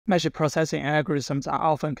Mesh processing algorithms are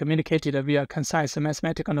often communicated via concise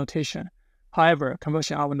mathematical notation. However,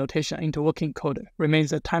 conversion of notation into working code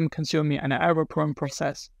remains a time-consuming and error-prone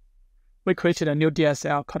process. We created a new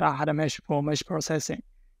DSL called hard mesh for mesh processing,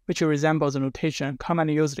 which resembles the notation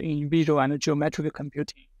commonly used in visual and geometric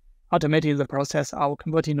computing, automating the process of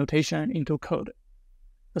converting notation into code.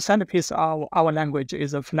 The centerpiece of our language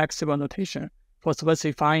is a flexible notation for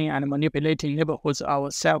specifying and manipulating neighborhoods of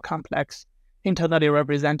a cell complex, internally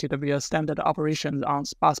represented via standard operations on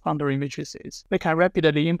sparse boundary matrices. We can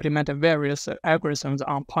rapidly implement various algorithms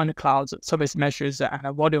on point clouds, surface meshes,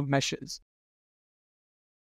 and volume meshes.